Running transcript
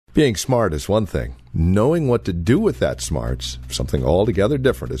Being smart is one thing. Knowing what to do with that smart's something altogether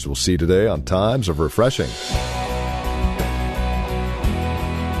different, as we'll see today on Times of Refreshing.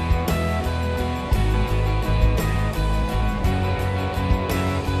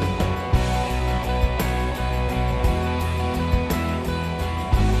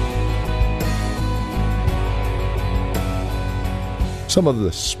 Some of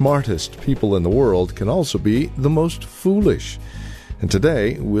the smartest people in the world can also be the most foolish. And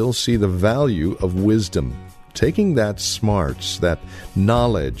today, we'll see the value of wisdom. Taking that smarts, that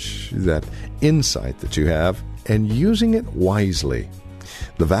knowledge, that insight that you have, and using it wisely.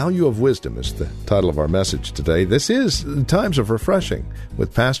 The value of wisdom is the title of our message today. This is Times of Refreshing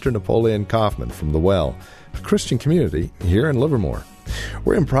with Pastor Napoleon Kaufman from The Well, a Christian community here in Livermore.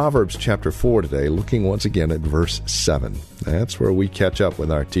 We're in Proverbs chapter 4 today, looking once again at verse 7. That's where we catch up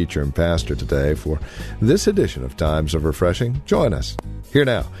with our teacher and pastor today for this edition of Times of Refreshing. Join us. Here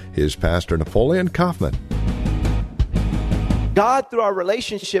now is Pastor Napoleon Kaufman. God, through our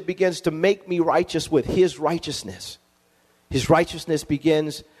relationship, begins to make me righteous with His righteousness. His righteousness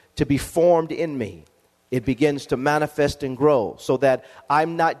begins to be formed in me. It begins to manifest and grow so that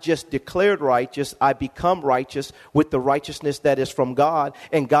I'm not just declared righteous, I become righteous with the righteousness that is from God,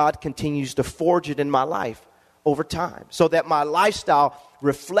 and God continues to forge it in my life over time so that my lifestyle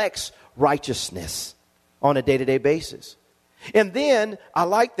reflects righteousness on a day-to-day basis. And then, I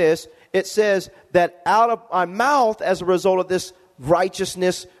like this, it says that out of my mouth, as a result of this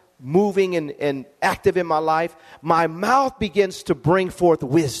righteousness moving and active in my life, my mouth begins to bring forth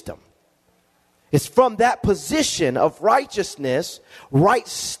wisdom. It's from that position of righteousness, right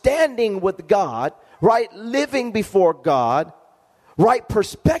standing with God, right living before God, right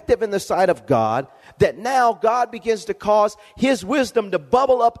perspective in the sight of God, that now God begins to cause His wisdom to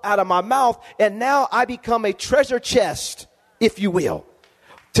bubble up out of my mouth, and now I become a treasure chest, if you will,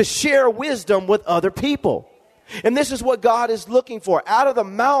 to share wisdom with other people. And this is what God is looking for. Out of the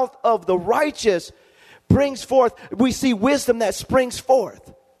mouth of the righteous brings forth, we see wisdom that springs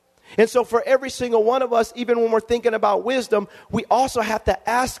forth. And so for every single one of us, even when we're thinking about wisdom, we also have to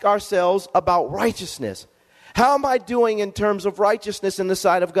ask ourselves about righteousness. How am I doing in terms of righteousness in the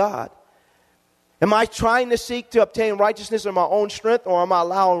sight of God? Am I trying to seek to obtain righteousness in my own strength, or am I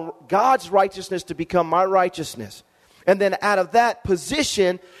allowing God's righteousness to become my righteousness? And then out of that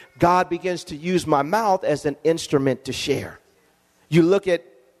position, God begins to use my mouth as an instrument to share. You look at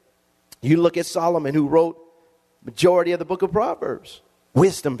Solomon, who wrote majority of the book of Proverbs.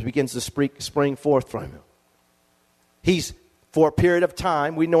 Wisdom begins to spring forth from him. He's, for a period of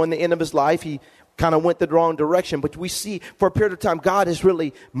time, we know in the end of his life, he kind of went the wrong direction. But we see for a period of time, God is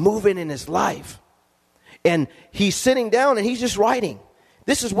really moving in his life. And he's sitting down and he's just writing.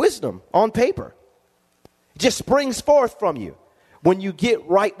 This is wisdom on paper. It just springs forth from you when you get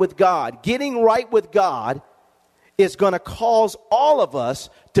right with God. Getting right with God is going to cause all of us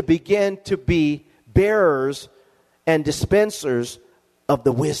to begin to be bearers and dispensers of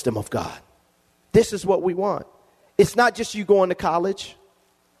the wisdom of God. This is what we want. It's not just you going to college.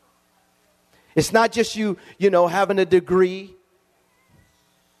 It's not just you having a degree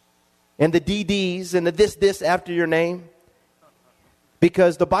and the DDs and the this after your name.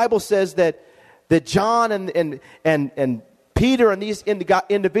 Because the Bible says that John and Peter and these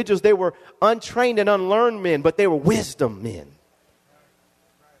individuals, they were untrained and unlearned men, but they were wisdom men.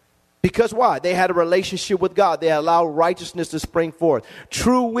 Because why? They had a relationship with God. They allowed righteousness to spring forth.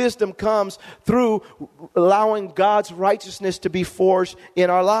 True wisdom comes through allowing God's righteousness to be forged in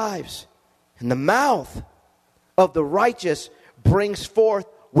our lives. And the mouth of the righteous brings forth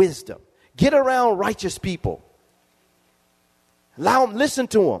wisdom. Get around righteous people. Allow them, listen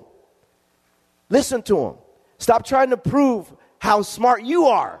to them. Listen to them. Stop trying to prove how smart you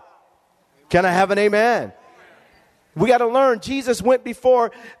are. Can I have an amen? We got to learn. Jesus went before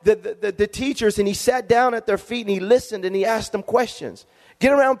the teachers and he sat down at their feet and he listened and he asked them questions.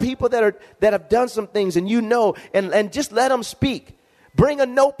 Get around people that have done some things and and just let them speak. Bring a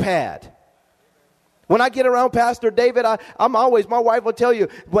notepad. When I get around Pastor David, I'm always, my wife will tell you,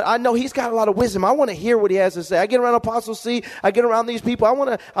 but I know he's got a lot of wisdom. I want to hear what he has to say. I get around Apostle C. I get around these people.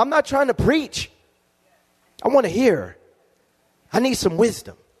 I'm not trying to preach. I want to hear. I need some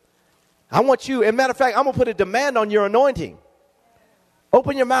wisdom. I want you, as a matter of fact, I'm going to put a demand on your anointing.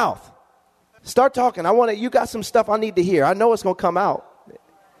 Open your mouth. Start talking. You got some stuff I need to hear. I know it's going to come out.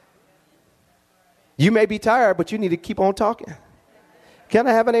 You may be tired, but you need to keep on talking. Can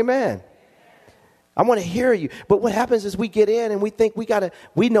I have an amen? I want to hear you. But what happens is we get in and we think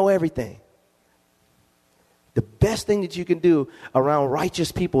we know everything. The best thing that you can do around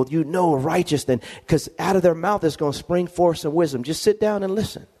righteous people, righteous, because out of their mouth is going to spring forth some wisdom. Just sit down and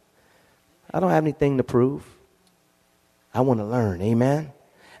listen. I don't have anything to prove. I want to learn. Amen.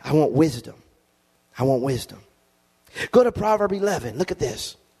 I want wisdom. I want wisdom. Go to Proverbs 11. Look at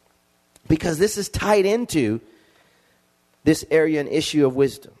this. Because this is tied into this area and issue of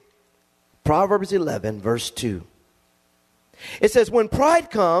wisdom. Proverbs 11, verse 2. It says, when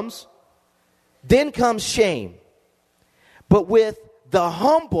pride comes, then comes shame. But with the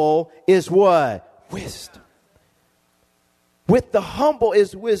humble is what? Wisdom. With the humble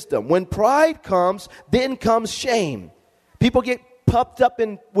is wisdom. When pride comes, then comes shame. People get puffed up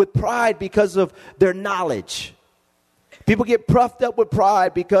with pride because of their knowledge. People get puffed up with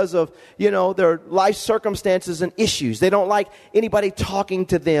pride because of, their life circumstances and issues. They don't like anybody talking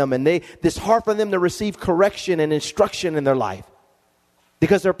to them, and it's hard for them to receive correction and instruction in their life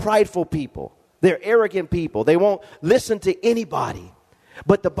because they're prideful people. They're arrogant people. They won't listen to anybody.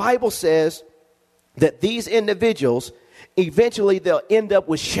 But the Bible says that these individuals, eventually they'll end up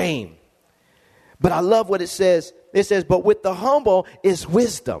with shame. But I love what it says. It says, but with the humble is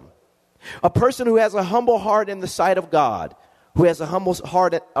wisdom. A person who has a humble heart in the sight of God, who has a humble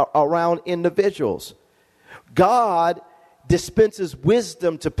heart around individuals. God dispenses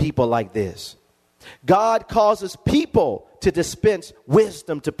wisdom to people like this. God causes people to dispense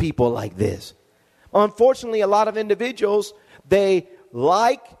wisdom to people like this. Unfortunately, a lot of individuals, they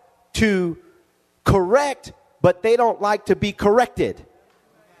like to correct, but they don't like to be corrected.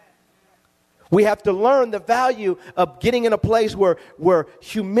 We have to learn the value of getting in a place where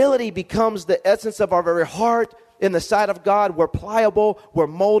humility becomes the essence of our very heart in the sight of God. We're pliable, we're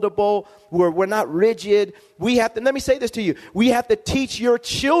moldable, we're not rigid. Let me say this to you. We have to teach your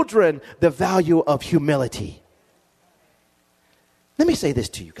children the value of humility. Let me say this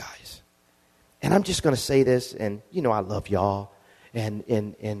to you guys. And I'm just going to say this, and I love y'all.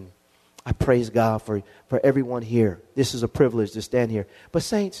 And I praise God for everyone here. This is a privilege to stand here. But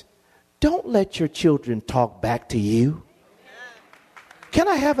saints, don't let your children talk back to you. Can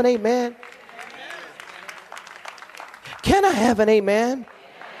I have an amen? Can I have an amen?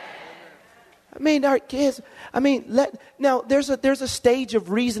 I mean, our kids, now there's a stage of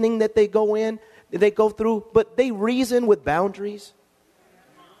reasoning that they go through, but they reason with boundaries.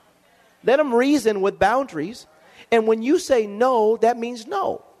 Let them reason with boundaries. And when you say no, that means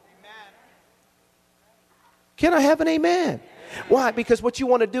no. Can I have an amen? Why? Because what we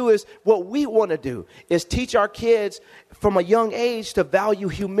want to do is teach our kids from a young age to value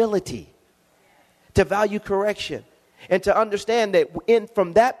humility, to value correction, and to understand that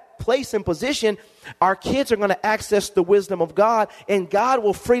from that place and position, our kids are going to access the wisdom of God, and God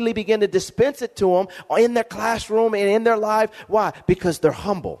will freely begin to dispense it to them in their classroom and in their life. Why? Because they're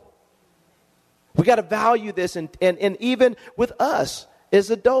humble. We got to value this, and even with us as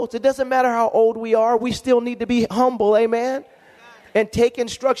adults, it doesn't matter how old we are, we still need to be humble, amen? And take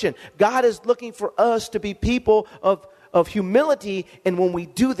instruction. God is looking for us to be people of humility, and when we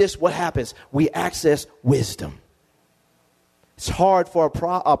do this, what happens? We access wisdom. It's hard for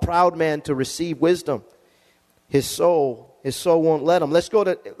a proud man to receive wisdom. His soul won't let him. Let's go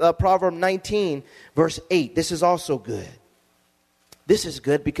to Proverbs 19, verse 8. This is also good. This is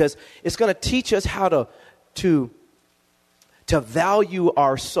good because it's going to teach us how to value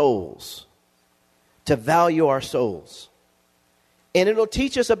our souls. To value our souls. And it'll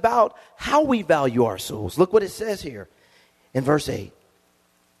teach us about how we value our souls. Look what it says here in verse 8.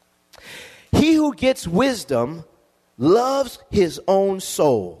 He who gets wisdom loves his own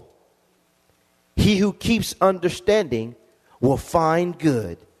soul. He who keeps understanding will find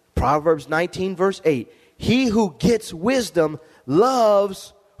good. Proverbs 19, verse 8. He who gets wisdom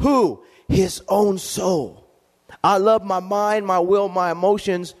loves who? His own soul. I love my mind, my will, my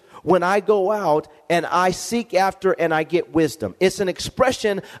emotions when I go out and I seek after and I get wisdom. It's an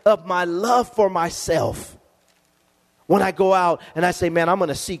expression of my love for myself. When I go out and I say, man, I'm going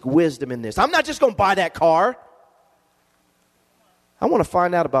to seek wisdom in this. I'm not just going to buy that car. I want to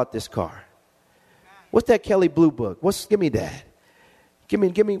find out about this car. What's that Kelly Blue Book? Give me that. Give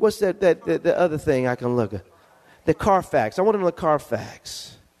me, what's the other thing I can look at? The Carfax. I want to know the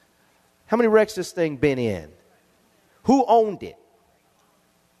Carfax. How many wrecks this thing been in? Who owned it?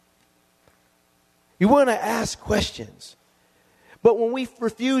 You want to ask questions. But when we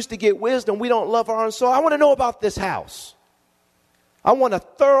refuse to get wisdom, we don't love our own soul. I want to know about this house. I want a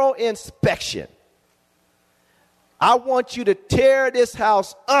thorough inspection. I want you to tear this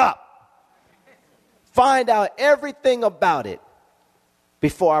house up. Find out everything about it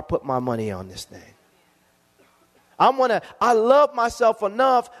before I put my money on this thing. I love myself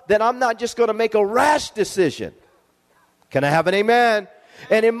enough that I'm not just going to make a rash decision. Can I have an amen?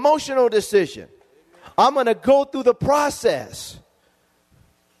 An emotional decision. I'm going to go through the process.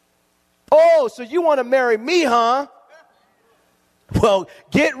 Oh, so you want to marry me, huh? Well,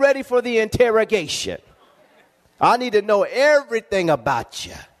 get ready for the interrogation. I need to know everything about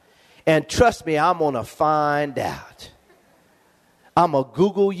you. And trust me, I'm going to find out. I'm going to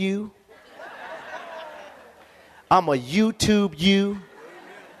Google you. I'm going to YouTube you.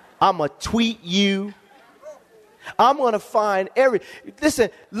 I'm going to tweet you. I'm going to find listen,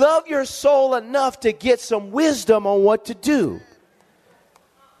 love your soul enough to get some wisdom on what to do.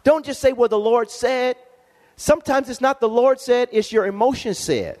 Don't just say, well, the Lord said. Sometimes it's not the Lord said, it's your emotion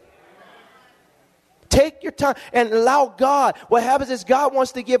said. Take your time and allow God. What happens is God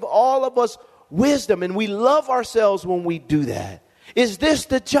wants to give all of us wisdom, and we love ourselves when we do that. Is this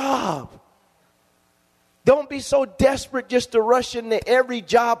the job? Don't be so desperate just to rush into every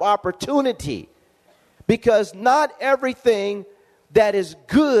job opportunity, because not everything that is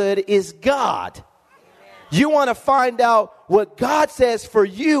good is God. You want to find out what God says for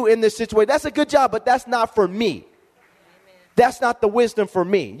you in this situation. That's a good job, but that's not for me. That's not the wisdom for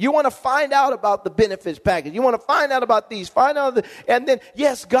me. You want to find out about the benefits package. You want to find out about these. And then,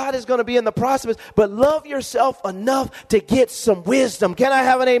 yes, God is going to be in the process, but love yourself enough to get some wisdom. Can I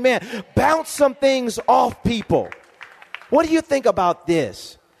have an amen? Bounce some things off people. What do you think about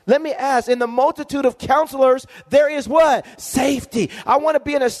this? Let me ask, in the multitude of counselors, there is what? Safety. I want to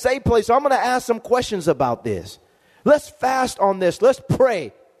be in a safe place, so I'm going to ask some questions about this. Let's fast on this. Let's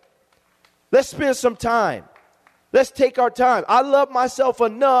pray. Let's spend some time. Let's take our time. I love myself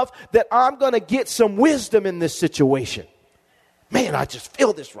enough that I'm going to get some wisdom in this situation. Man, I just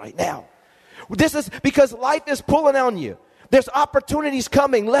feel this right now. This is because life is pulling on you. There's opportunities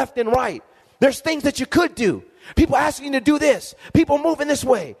coming left and right. There's things that you could do. People asking you to do this. People moving this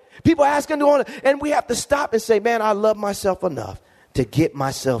way. People asking to do it. And we have to stop and say, man, I love myself enough to get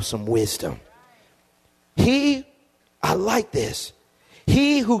myself some wisdom. I like this.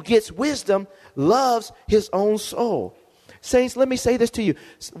 He who gets wisdom loves his own soul. Saints, let me say this to you.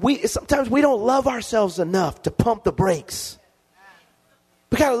 Sometimes we don't love ourselves enough to pump the brakes.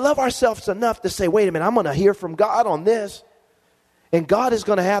 We got to love ourselves enough to say, wait a minute, I'm going to hear from God on this. And God is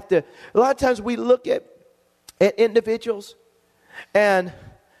going to have to. A lot of times we look at individuals and,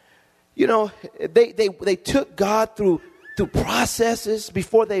 you know, they took God through processes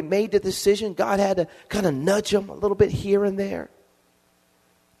before they made the decision. God had to kind of nudge them a little bit here and there.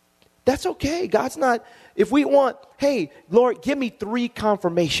 That's okay. God's not, if we want, hey, Lord, give me 3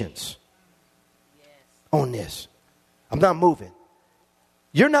 confirmations on this. I'm not moving.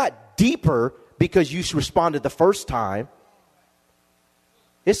 You're not deeper because you responded the first time.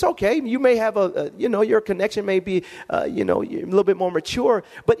 It's okay. You may have your connection may be, you're a little bit more mature.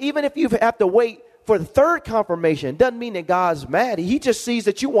 But even if you have to wait for the 3rd confirmation, doesn't mean that God's mad. He just sees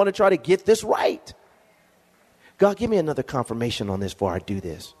that you want to try to get this right. God, give me another confirmation on this before I do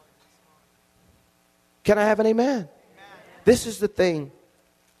this. Can I have an amen? Amen. This is the thing.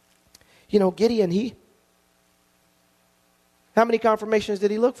 You know, Gideon, how many confirmations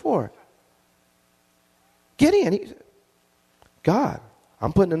did he look for? Gideon, God,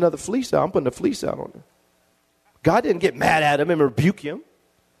 I'm putting another fleece out. I'm putting a fleece out on him. God didn't get mad at him and rebuke him.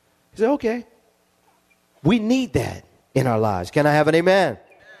 He said, okay. We need that in our lives. Can I have an amen?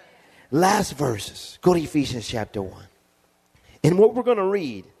 Last verses. Go to Ephesians chapter 1. And what we're going to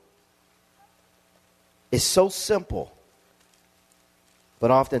read is so simple,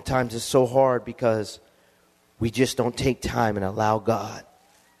 but oftentimes it's so hard because we just don't take time and allow God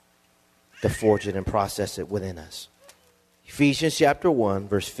to forge it and process it within us. Ephesians chapter 1,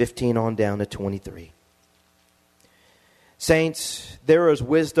 verse 15 on down to 23. Saints, there is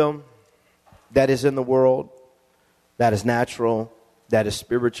wisdom that is in the world, that is natural, that is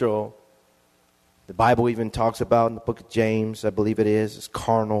spiritual. The Bible even talks about in the book of James, I believe it is, it's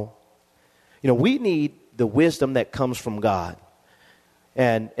carnal. You know, we need the wisdom that comes from God.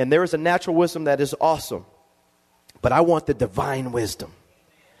 And there is a natural wisdom that is awesome. But I want the divine wisdom.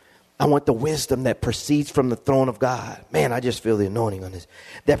 I want the wisdom that proceeds from the throne of God. Man, I just feel the anointing on this.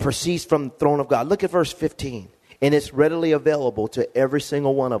 That proceeds from the throne of God. Look at verse 15. And it's readily available to every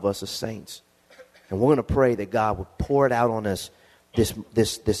single one of us as saints. And we're going to pray that God would pour it out on us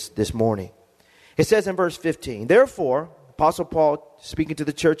this morning. It says in verse 15, therefore, Apostle Paul, speaking to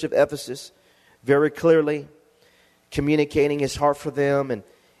the church of Ephesus, very clearly communicating his heart for them. And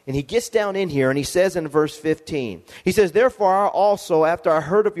he gets down in here and he says in verse 15, he says, therefore I also, after I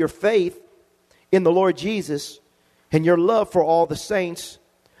heard of your faith in the Lord Jesus and your love for all the saints,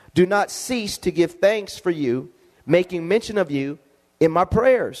 do not cease to give thanks for you, making mention of you in my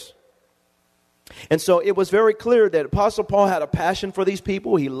prayers. And so it was very clear that Apostle Paul had a passion for these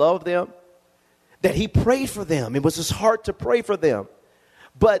people. He loved them, that he prayed for them. It was his heart to pray for them.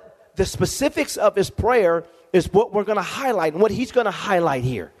 But the specifics of his prayer is what we're going to highlight and what he's going to highlight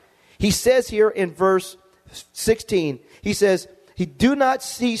here. He says here in verse 16, he says, he do not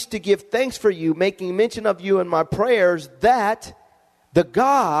cease to give thanks for you, making mention of you in my prayers, that the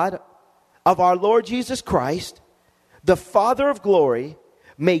God of our Lord Jesus Christ, the Father of glory,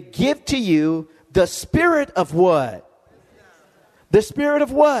 may give to you the spirit of what? The spirit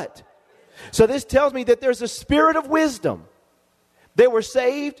of what? So this tells me that there's a spirit of wisdom. They were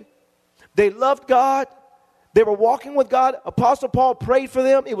saved. They loved God. They were walking with God. Apostle Paul prayed for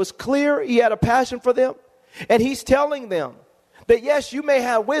them. It was clear he had a passion for them. And he's telling them that yes, you may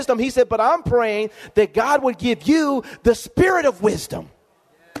have wisdom. He said, but I'm praying that God would give you the spirit of wisdom.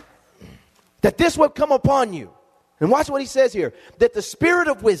 That this would come upon you. And watch what he says here. That the spirit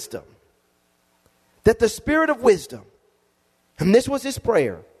of wisdom. That the spirit of wisdom. And this was his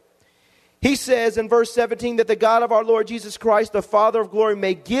prayer. He says in verse 17 that the God of our Lord Jesus Christ, the Father of glory,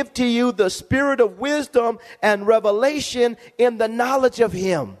 may give to you the spirit of wisdom and revelation in the knowledge of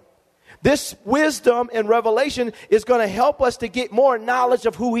him. This wisdom and revelation is going to help us to get more knowledge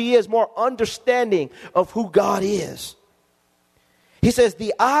of who he is, more understanding of who God is. He says,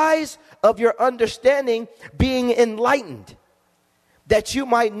 the eyes of your understanding being enlightened, that you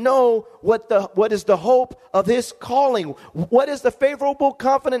might know what is the hope of his calling. What is the favorable,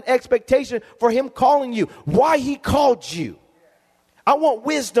 confident expectation for him calling you? Why he called you. I want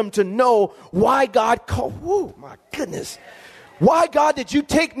wisdom to know why God called. Whoa, my goodness. Why, God, did you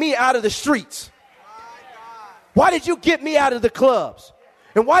take me out of the streets? Why did you get me out of the clubs?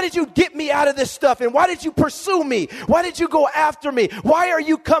 And why did you get me out of this stuff? And why did you pursue me? Why did you go after me? Why are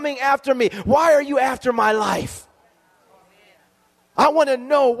you coming after me? Why are you after my life? I want to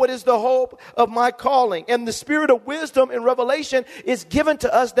know what is the hope of my calling. And the spirit of wisdom and revelation is given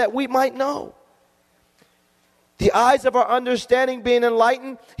to us that we might know. The eyes of our understanding being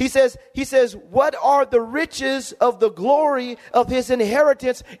enlightened. He says, what are the riches of the glory of his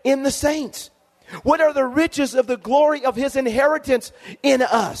inheritance in the saints? What are the riches of the glory of his inheritance in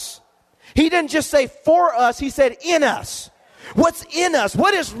us? He didn't just say for us, he said in us. What's in us?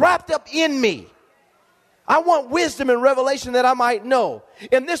 What is wrapped up in me? I want wisdom and revelation that I might know.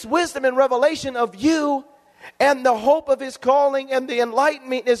 And this wisdom and revelation of you and the hope of his calling and the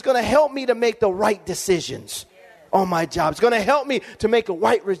enlightenment is going to help me to make the right decisions on my job. It's going to help me to make the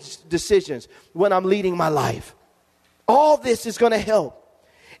right decisions when I'm leading my life. All this is going to help.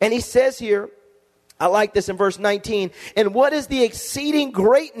 And he says here, I like this in verse 19, and what is the exceeding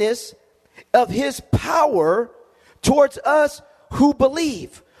greatness of his power towards us who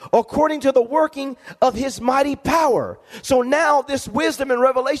believe, according to the working of his mighty power. So now this wisdom and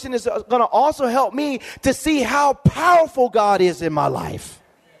revelation is going to also help me to see how powerful God is in my life.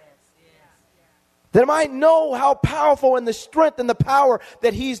 That I might know how powerful and the strength and the power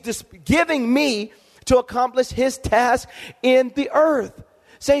that he's giving me to accomplish his task in the earth.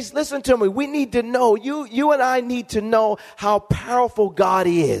 Saints, listen to me. We need to know, you and I need to know how powerful God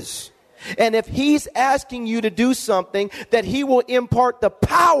is. And if he's asking you to do something, that he will impart the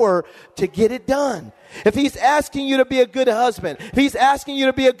power to get it done. If he's asking you to be a good husband, if he's asking you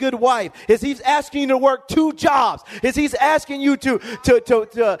to be a good wife, if he's asking you to work 2 jobs, if he's asking you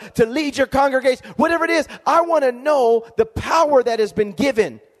to lead your congregation, whatever it is, I want to know the power that has been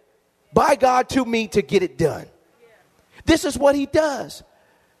given by God to me to get it done. This is what he does.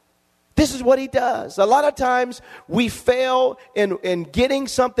 This is what he does. A lot of times we fail in getting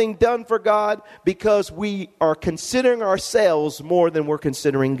something done for God because we are considering ourselves more than we're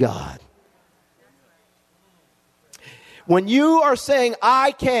considering God. When you are saying,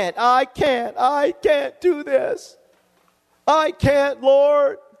 I can't do this. I can't,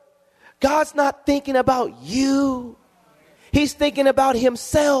 Lord. God's not thinking about you. He's thinking about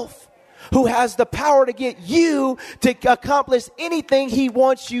himself, who has the power to get you to accomplish anything he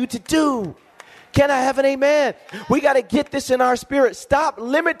wants you to do. Can I have an amen? We got to get this in our spirit. Stop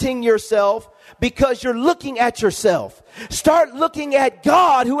limiting yourself because you're looking at yourself. Start looking at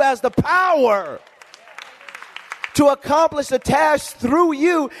God, who has the power to accomplish the task through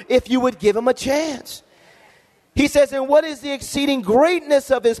you if you would give him a chance. He says, and what is the exceeding greatness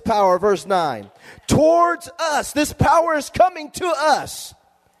of his power? Verse 9. Towards us. This power is coming to us.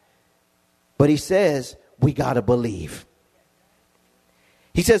 But he says, we got to believe.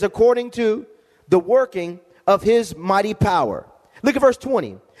 He says, according to the working of his mighty power. Look at verse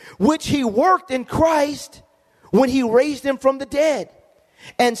 20. Which he worked in Christ when he raised him from the dead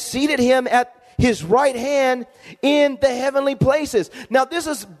and seated him at his right hand in the heavenly places. Now, this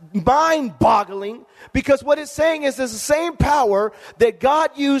is mind-boggling because what it's saying is the same power that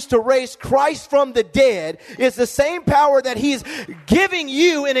God used to raise Christ from the dead is the same power that he's giving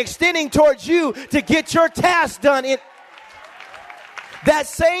you and extending towards you to get your task done. That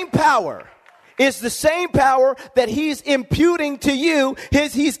same power is the same power that he's imputing to you,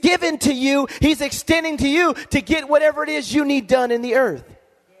 he's given to you, he's extending to you to get whatever it is you need done in the earth.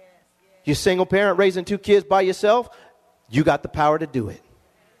 You're a single parent raising 2 kids by yourself, you got the power to do it.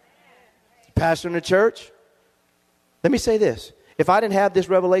 Pastor in the church, let me say this. If I didn't have this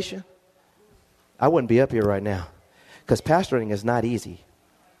revelation, I wouldn't be up here right now. Because pastoring is not easy.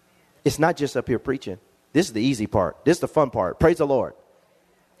 It's not just up here preaching. This is the easy part. This is the fun part. Praise the Lord.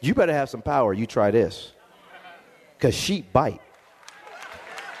 You better have some power. You try this. Because sheep bite.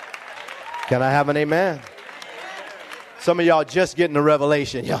 Can I have an amen? Some of y'all just getting the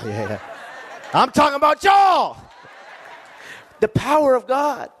revelation. Yeah. I'm talking about y'all. The power of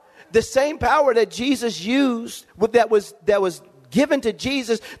God. The same power that Jesus used, that was given to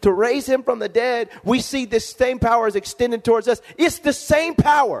Jesus to raise him from the dead. We see this same power is extended towards us. It's the same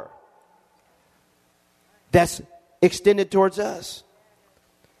power that's extended towards us.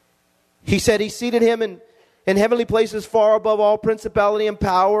 He said he seated him in heavenly places far above all principality and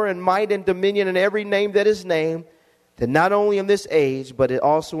power and might and dominion and every name that is named, that not only in this age, but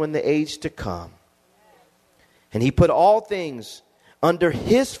also in the age to come. And he put all things under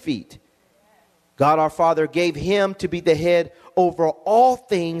his feet. God our Father gave him to be the head over all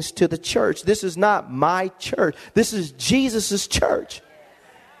things to the church. This is not my church. This is Jesus' church.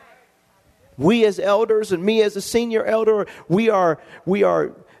 We as elders and me as a senior elder, we are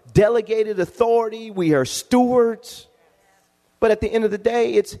delegated authority. We are stewards. But at the end of the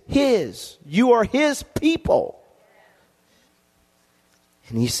day, it's his. You are his people.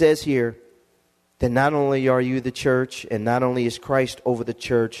 And he says here that not only are you the church and not only is Christ over the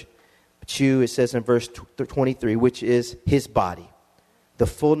church, but you, it says in verse 23, which is his body, the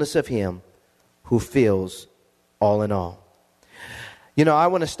fullness of him who fills all in all. You know, I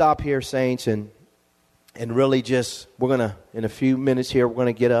want to stop here, saints, and really just, we're going to, in a few minutes here, we're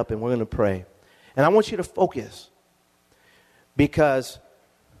going to get up and we're going to pray. And I want you to focus because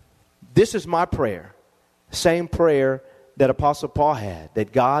this is my prayer, same prayer that Apostle Paul had,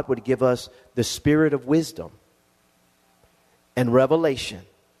 that God would give us the spirit of wisdom and revelation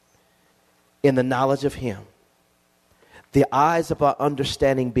in the knowledge of him. The eyes of our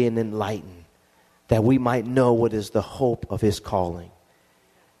understanding being enlightened, that we might know what is the hope of his calling.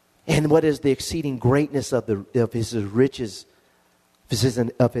 And what is the exceeding greatness of his riches,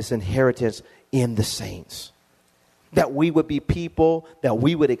 of his inheritance in the saints. That we would be people, that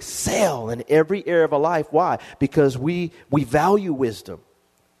we would excel in every area of our life. Why? Because we value wisdom.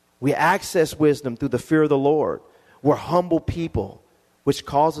 We access wisdom through the fear of the Lord. We're humble people, which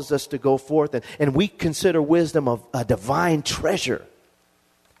causes us to go forth. And we consider wisdom a divine treasure.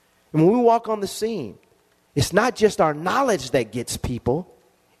 And when we walk on the scene, it's not just our knowledge that gets people.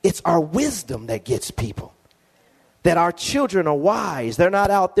 It's our wisdom that gets people. That our children are wise. They're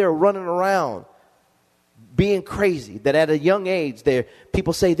not out there running around being crazy. That at a young age,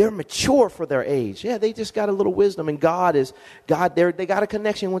 people say they're mature for their age. Yeah, they just got a little wisdom. And they got a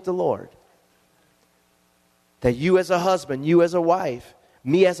connection with the Lord. That you as a husband, you as a wife,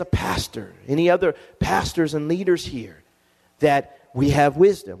 me as a pastor, any other pastors and leaders here, that we have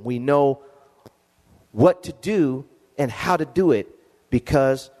wisdom. We know what to do and how to do it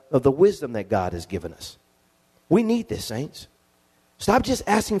because of the wisdom that God has given us. We need this, saints. Stop just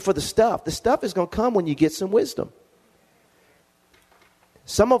asking for the stuff. The stuff is going to come when you get some wisdom.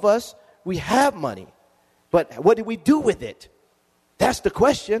 Some of us, we have money, but what do we do with it? That's the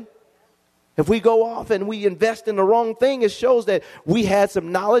question. If we go off and we invest in the wrong thing, it shows that we had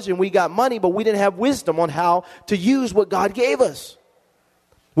some knowledge and we got money, but we didn't have wisdom on how to use what God gave us.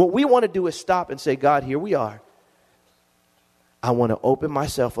 What we want to do is stop and say, God, here we are. I want to open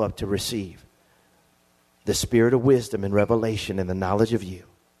myself up to receive the spirit of wisdom and revelation and the knowledge of you.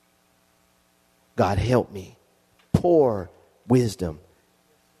 God, help me. Pour wisdom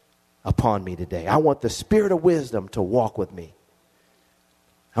upon me today. I want the spirit of wisdom to walk with me.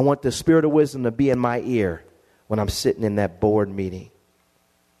 I want the spirit of wisdom to be in my ear when I'm sitting in that board meeting.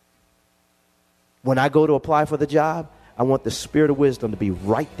 When I go to apply for the job, I want the spirit of wisdom to be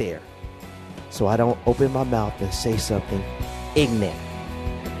right there so I don't open my mouth and say something ignorant.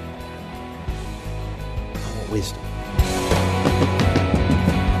 I want wisdom.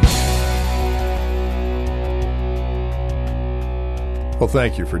 Well,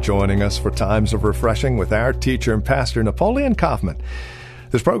 thank you for joining us for Times of Refreshing with our teacher and pastor, Napoleon Kaufman.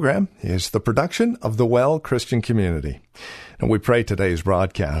 This program is the production of the Well Christian Community. And we pray today's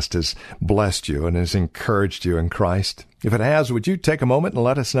broadcast has blessed you and has encouraged you in Christ. If it has, would you take a moment and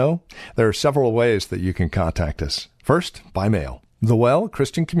let us know? There are several ways that you can contact us. First, by mail. The Well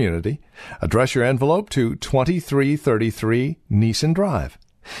Christian Community. Address your envelope to 2333 Neeson Drive.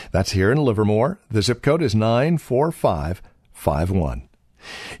 That's here in Livermore. The zip code is 94551.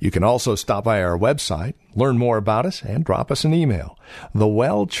 You can also stop by our website, learn more about us, and drop us an email.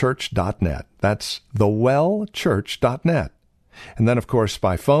 thewellchurch.net. That's thewellchurch.net. And then, of course,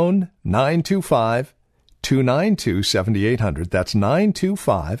 by phone, 925-292-7800. That's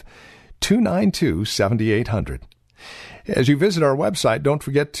 925-292-7800. As you visit our website, don't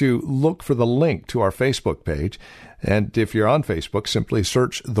forget to look for the link to our Facebook page. And if you're on Facebook, simply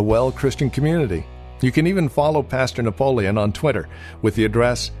search The Well Christian Community. You can even follow Pastor Napoleon on Twitter with the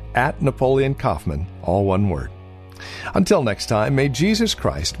address @NapoleonKaufman, all one word. Until next time, may Jesus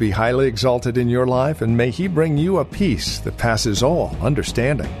Christ be highly exalted in your life, and may He bring you a peace that passes all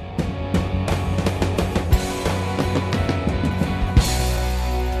understanding.